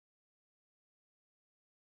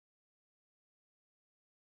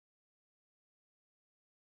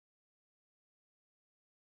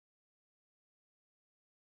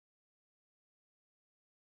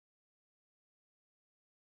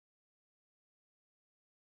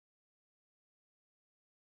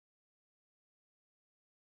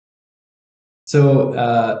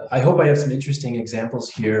I hope I have some interesting examples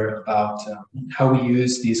here about how we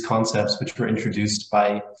use these concepts, which were introduced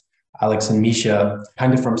by Alex and Mischa,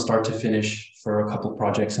 kind of from start to finish for a couple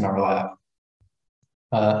projects in our lab.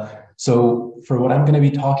 So for what I'm going to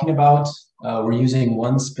be talking about, we're using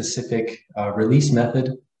one specific release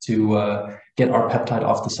method to get our peptide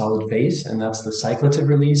off the solid phase, and that's the cyclitive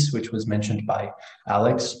release, which was mentioned by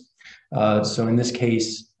Alex. So in this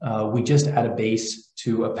case, we just add a base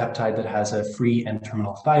to a peptide that has a free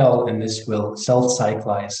N-terminal thiol, and this will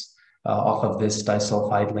self-cyclize off of this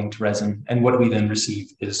disulfide-linked resin. And what we then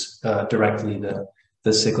receive is directly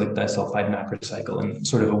the cyclic disulfide macrocycle in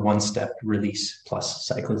sort of a one-step release plus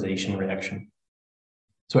cyclization reaction.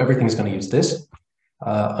 So everything's going to use this.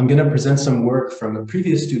 I'm going to present some work from a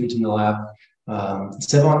previous student in the lab,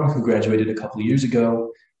 Sevan, who graduated a couple of years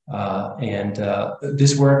ago.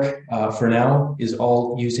 This work for now is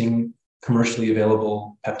all using commercially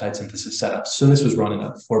available peptide synthesis setups. So this was run in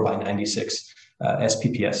a 4x96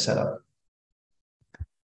 SPPS setup.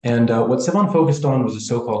 And what Sevan focused on was a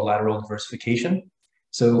so-called lateral diversification.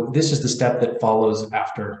 So this is the step that follows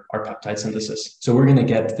after our peptide synthesis. So we're going to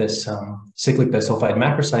get this cyclic disulfide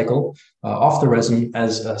macrocycle off the resin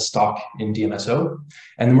as a stock in DMSO.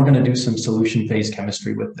 And then we're going to do some solution phase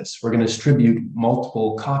chemistry with this. We're going to distribute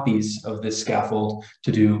multiple copies of this scaffold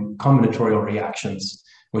to do combinatorial reactions,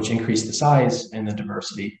 which increase the size and the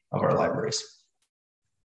diversity of our libraries.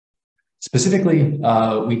 Specifically,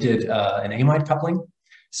 we did an amide coupling.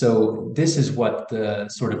 So this is what the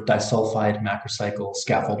sort of disulfide macrocycle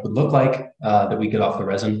scaffold would look like that we get off the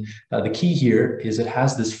resin. The key here is it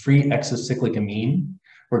has this free exocyclic amine.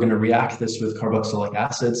 We're going to react this with carboxylic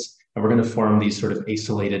acids, and we're going to form these sort of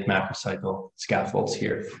acylated macrocycle scaffolds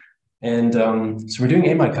here. And so we're doing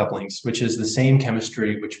amide couplings, which is the same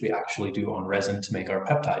chemistry which we actually do on resin to make our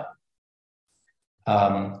peptide.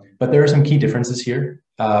 But there are some key differences here.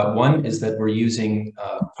 One is that we're using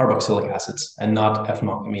carboxylic acids and not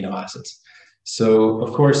FMOC amino acids. So,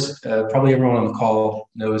 of course, probably everyone on the call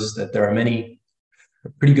knows that there are a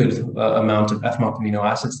pretty good amount of FMOC amino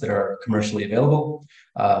acids that are commercially available,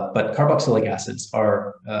 but carboxylic acids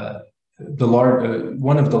are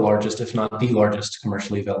one of the largest, if not the largest,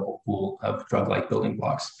 commercially available pool of drug-like building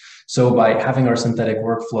blocks. So by having our synthetic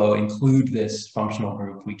workflow include this functional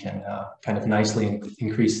group, we can kind of nicely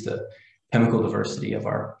increase the chemical diversity of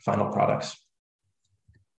our final products.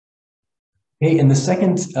 Okay, and the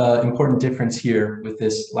second important difference here with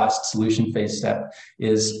this last solution phase step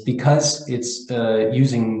is because it's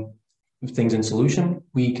using things in solution,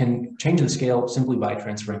 we can change the scale simply by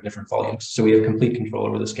transferring different volumes. So we have complete control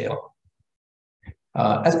over the scale.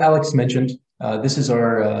 As Alex mentioned, this is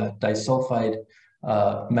our disulfide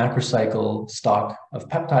macrocycle stock of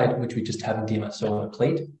peptide, which we just have in DMSO on a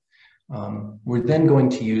plate. We're then going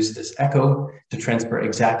to use this echo to transfer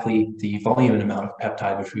exactly the volume and amount of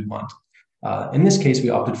peptide which we want. In this case, we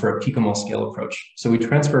opted for a picomole scale approach. So we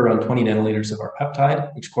transfer around 20 nanoliters of our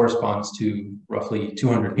peptide, which corresponds to roughly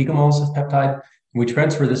 200 picomoles of peptide. And we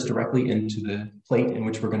transfer this directly into the plate in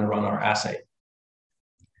which we're going to run our assay.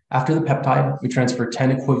 After the peptide, we transfer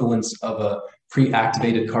 10 equivalents of a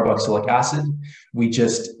pre-activated carboxylic acid. We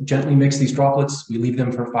just gently mix these droplets. We leave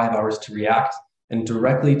them for 5 hours to react. And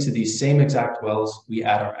directly to these same exact wells, we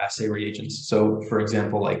add our assay reagents. So for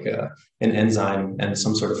example, like an enzyme and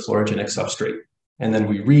some sort of fluorogenic substrate. And then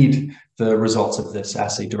we read the results of this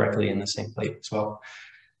assay directly in the same plate as well.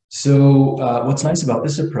 So what's nice about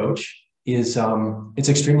this approach is it's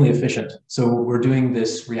extremely efficient. So we're doing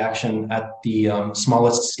this reaction at the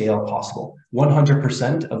smallest scale possible.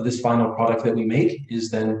 100% of this final product that we make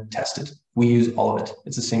is then tested. We use all of it.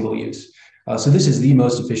 It's a single use. So this is the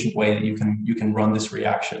most efficient way that you can run this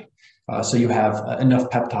reaction. So you have enough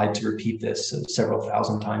peptide to repeat this several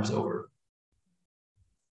thousand times over.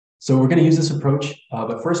 So we're going to use this approach,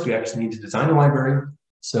 but first we actually need to design a library.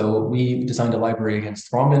 So we designed a library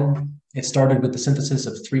against thrombin. It started with the synthesis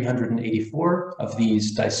of 384 of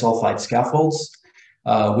these disulfide scaffolds,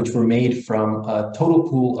 which were made from a total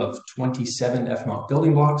pool of 27 FMOC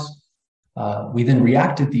building blocks. We then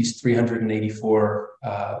reacted these 384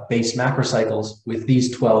 base macrocycles with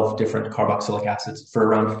these 12 different carboxylic acids for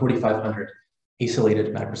around 4,500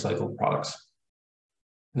 acylated macrocycle products.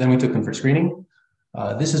 And then we took them for screening.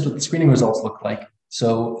 This is what the screening results looked like.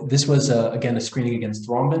 So this was, again, a screening against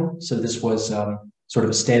thrombin. So this was sort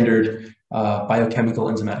of a standard biochemical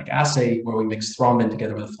enzymatic assay where we mix thrombin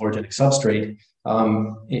together with a fluorogenic substrate.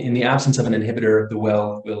 In the absence of an inhibitor, the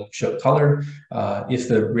well will show color. If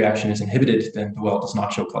the reaction is inhibited, then the well does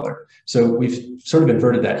not show color. So we've sort of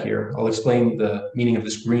inverted that here. I'll explain the meaning of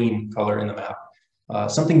this green color in the map.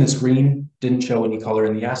 Something that's green didn't show any color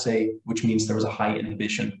in the assay, which means there was a high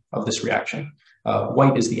inhibition of this reaction.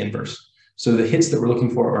 White is the inverse. So the hits that we're looking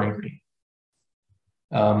for are in green.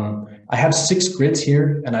 I have 6 grids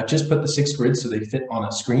here, and I've just put the 6 grids so they fit on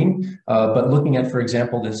a screen. But looking at, for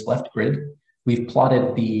example, this left grid, we've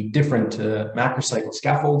plotted the different macrocycle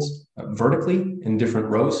scaffolds vertically in different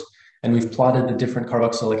rows, and we've plotted the different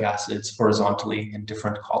carboxylic acids horizontally in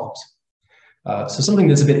different columns. So something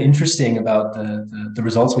that's a bit interesting about the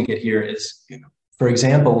results we get here is, for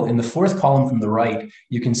example, in the 4th column from the right,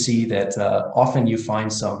 you can see that often you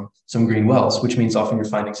find some green wells, which means often you're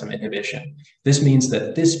finding some inhibition. This means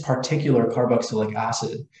that this particular carboxylic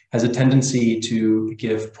acid has a tendency to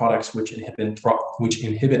give products which inhibit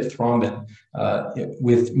thrombin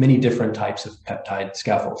with many different types of peptide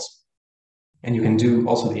scaffolds. And you can do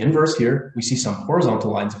also the inverse here. We see some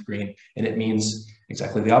horizontal lines of green, and it means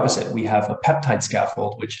exactly the opposite. We have a peptide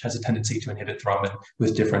scaffold which has a tendency to inhibit thrombin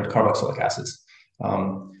with different carboxylic acids.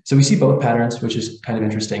 So we see both patterns, which is kind of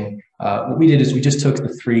interesting. What we did is we just took the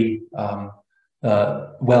 3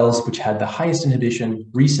 wells which had the highest inhibition,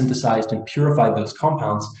 resynthesized and purified those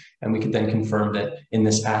compounds, and we could then confirm that in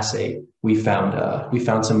this assay we found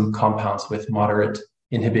some compounds with moderate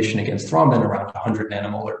inhibition against thrombin around 100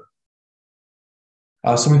 nanomolar.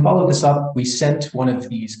 So we followed this up. We sent one of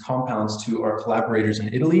these compounds to our collaborators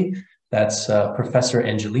in Italy. That's Professor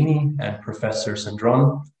Angelini and Professor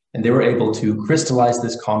Sandron. And they were able to crystallize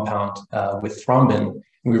this compound with thrombin.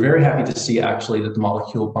 And we were very happy to see actually that the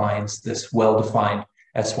molecule binds this well-defined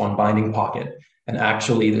S1 binding pocket. And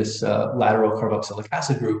actually this lateral carboxylic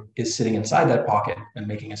acid group is sitting inside that pocket and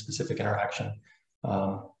making a specific interaction,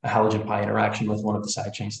 a halogen pi interaction with one of the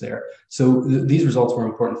side chains there. So these results were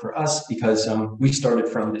important for us because we started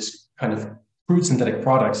from this kind of crude synthetic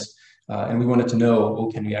products and we wanted to know,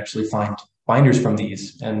 oh, can we actually find binders from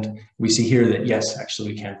these? And we see here that yes, actually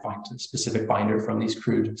we can find a specific binder from these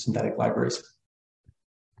crude synthetic libraries.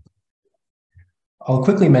 I'll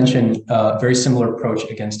quickly mention a very similar approach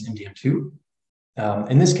against MDM2.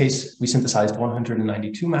 In this case, we synthesized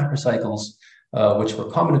 192 macrocycles, which were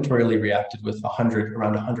combinatorially reacted with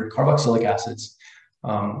around 100 carboxylic acids.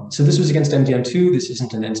 So this was against MDM2. This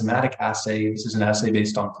isn't an enzymatic assay. This is an assay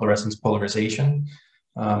based on fluorescence polarization.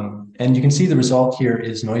 And you can see the result here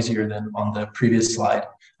is noisier than on the previous slide.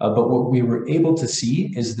 But what we were able to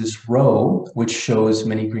see is this row, which shows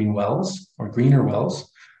many green wells or greener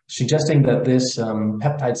wells, suggesting that this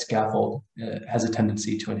peptide scaffold has a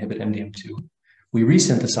tendency to inhibit MDM2. We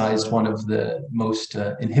resynthesized one of the most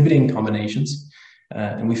inhibiting combinations,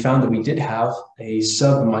 and we found that we did have a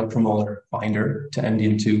sub-micromolar binder to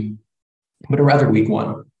MDM2, but a rather weak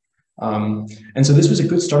one. And so this was a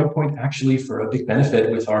good starting point actually for a big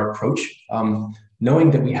benefit with our approach.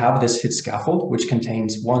 Knowing that we have this hit scaffold, which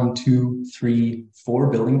contains 1, 2, 3,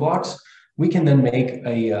 4 building blocks, we can then make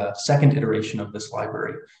a second iteration of this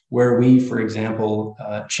library where we, for example,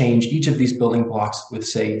 change each of these building blocks with,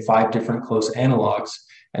 say, 5 different close analogs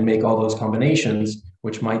and make all those combinations,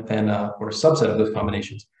 which might then, or a subset of those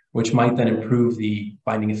combinations, which might then improve the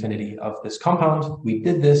binding affinity of this compound. We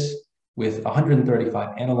did this with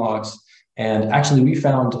 135 analogs. And actually we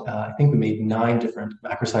found, I think we made 9 different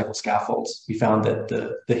macrocycle scaffolds. We found that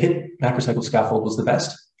the hit macrocycle scaffold was the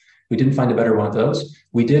best. We didn't find a better one of those.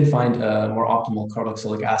 We did find a more optimal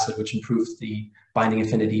carboxylic acid, which improved the binding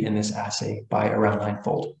affinity in this assay by around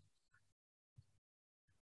 9-fold.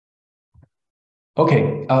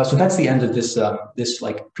 Okay, so that's the end of this, this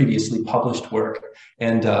like previously published work.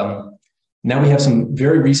 And now we have some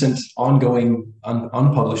very recent ongoing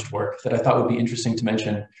unpublished work that I thought would be interesting to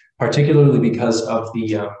mention, particularly because of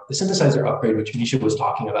the synthesizer upgrade, which Mischa was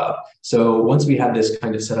talking about. So once we had this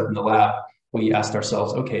kind of set up in the lab, we asked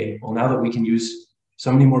ourselves, okay, well, now that we can use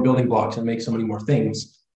so many more building blocks and make so many more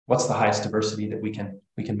things, what's the highest diversity that we can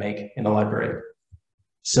make in the library?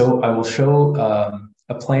 So I will show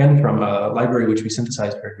a plan from a library which we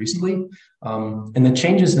synthesized very recently. And the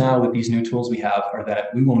changes now with these new tools we have are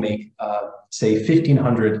that we will make, say,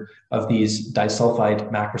 1,500 of these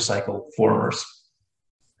disulfide macrocycle formers.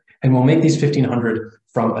 And we'll make these 1,500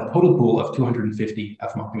 from a total pool of 250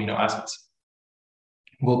 FMOC amino acids.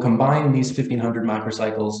 We'll combine these 1,500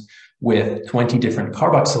 macrocycles with 20 different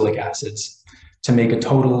carboxylic acids to make a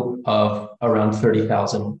total of around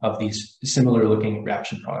 30,000 of these similar looking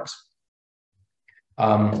reaction products.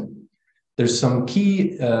 There's some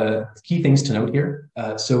key things to note here.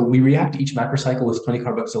 So we react each macrocycle with 20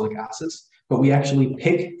 carboxylic acids, but we actually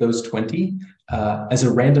pick those 20 as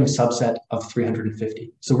a random subset of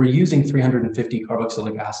 350. So we're using 350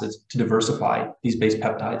 carboxylic acids to diversify these base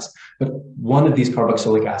peptides, but one of these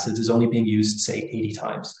carboxylic acids is only being used, say, 80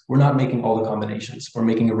 times. We're not making all the combinations. We're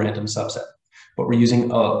making a random subset, but we're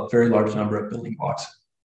using a very large number of building blocks.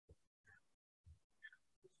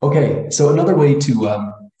 Okay, so another way to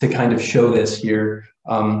kind of show this here,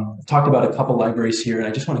 I've talked about a couple libraries here, and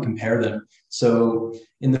I just want to compare them. So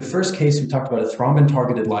in the first case, we talked about a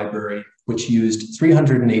thrombin-targeted library, which used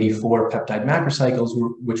 384 peptide macrocycles,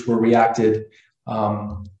 which were reacted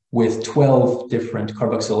with 12 different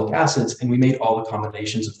carboxylic acids, and we made all the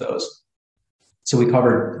combinations of those. So we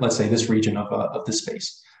covered, let's say, this region of the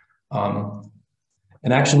space.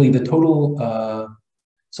 And actually, the total,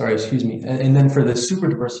 and then for the super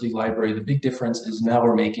diversity library, the big difference is now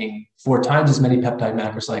we're making 4 times as many peptide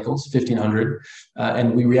macrocycles, 1,500,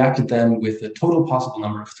 and we reacted them with a total possible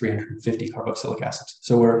number of 350 carboxylic acids.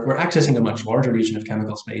 So we're accessing a much larger region of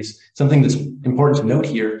chemical space. Something that's important to note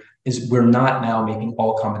here is we're not now making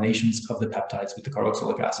all combinations of the peptides with the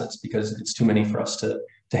carboxylic acids because it's too many for us to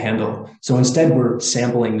handle. So instead, we're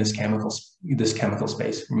sampling this chemical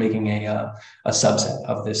space. We're making a subset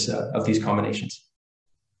of these combinations.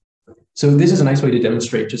 So this is a nice way to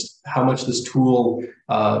demonstrate just how much this tool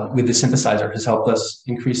with the synthesizer has helped us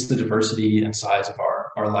increase the diversity and size of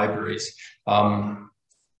our libraries.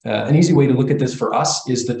 An easy way to look at this for us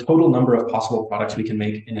is the total number of possible products we can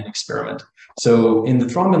make in an experiment. So in the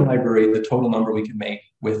thrombin library, the total number we can make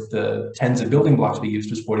with the tens of building blocks we used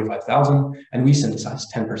was 45,000, and we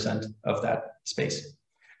synthesized 10% of that space.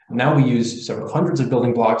 Now we use several hundreds of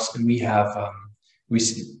building blocks, and we have,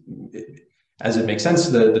 as it makes sense,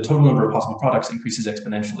 the total number of possible products increases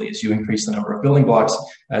exponentially as you increase the number of building blocks.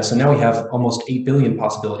 So now we have almost 8 billion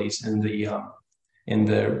possibilities in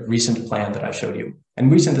the recent plan that I showed you. And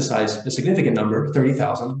we synthesized a significant number,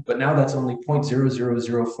 30,000, but now that's only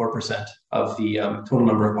 0.0004% of the total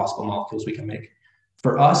number of possible molecules we can make.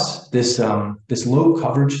 For us, this low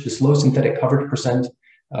coverage, this low synthetic coverage percent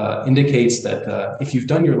indicates that if you've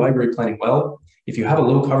done your library planning well, if you have a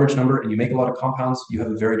low coverage number and you make a lot of compounds, you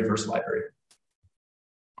have a very diverse library.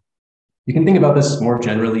 You can think about this more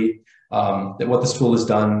generally, that what this tool has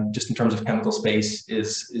done just in terms of chemical space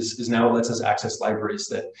is now it lets us access libraries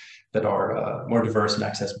that are more diverse and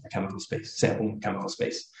access more chemical space, sampling chemical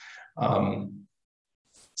space.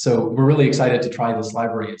 So we're really excited to try this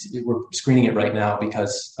library. We're screening it right now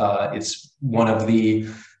because it's one of the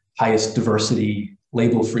highest diversity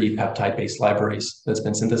label-free peptide-based libraries that's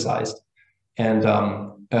been synthesized. And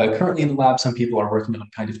currently in the lab, some people are working on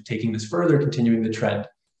kind of taking this further, continuing the trend,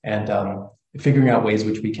 and figuring out ways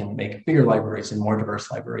which we can make bigger libraries and more diverse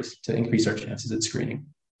libraries to increase our chances at screening.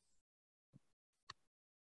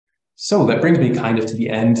 So that brings me kind of to the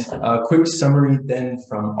end. A quick summary then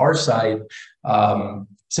from our side.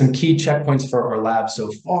 Some key checkpoints for our lab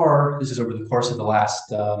so far, this is over the course of the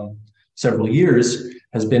last several years,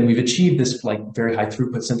 has been we've achieved this very high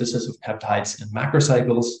throughput synthesis of peptides and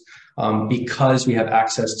macrocycles because we have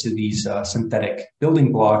access to these synthetic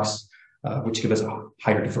building blocks, which give us a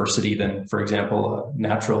higher diversity than, for example,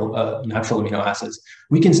 natural amino acids.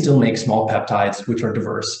 We can still make small peptides, which are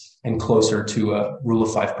diverse and closer to a rule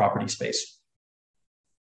of 5 property space.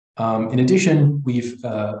 In addition, we've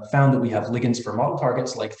found that we have ligands for model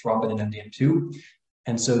targets like thrombin and MDM2.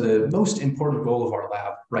 And so the most important goal of our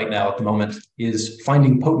lab right now at the moment is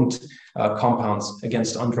finding potent compounds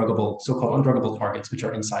against undruggable, so-called undruggable targets, which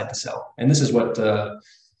are inside the cell. And this is what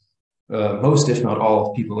most, if not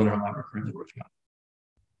all, people in our lab are currently working on.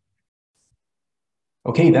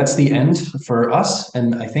 Okay, that's the end for us.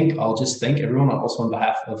 And I think I'll just thank everyone also on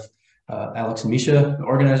behalf of Alex and Mischa, the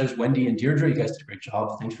organizers, Wendy and Deirdre. You guys did a great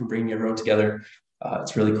job. Thanks for bringing everyone together.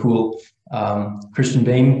 It's really cool. Christian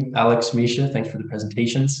Bain, Alex, Mischa, thanks for the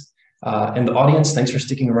presentations. And the audience, thanks for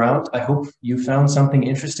sticking around. I hope you found something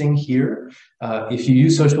interesting here. If you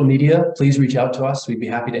use social media, please reach out to us. We'd be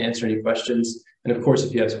happy to answer any questions. And of course,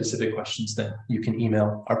 if you have specific questions, then you can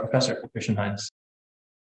email our professor, Christian Heinis.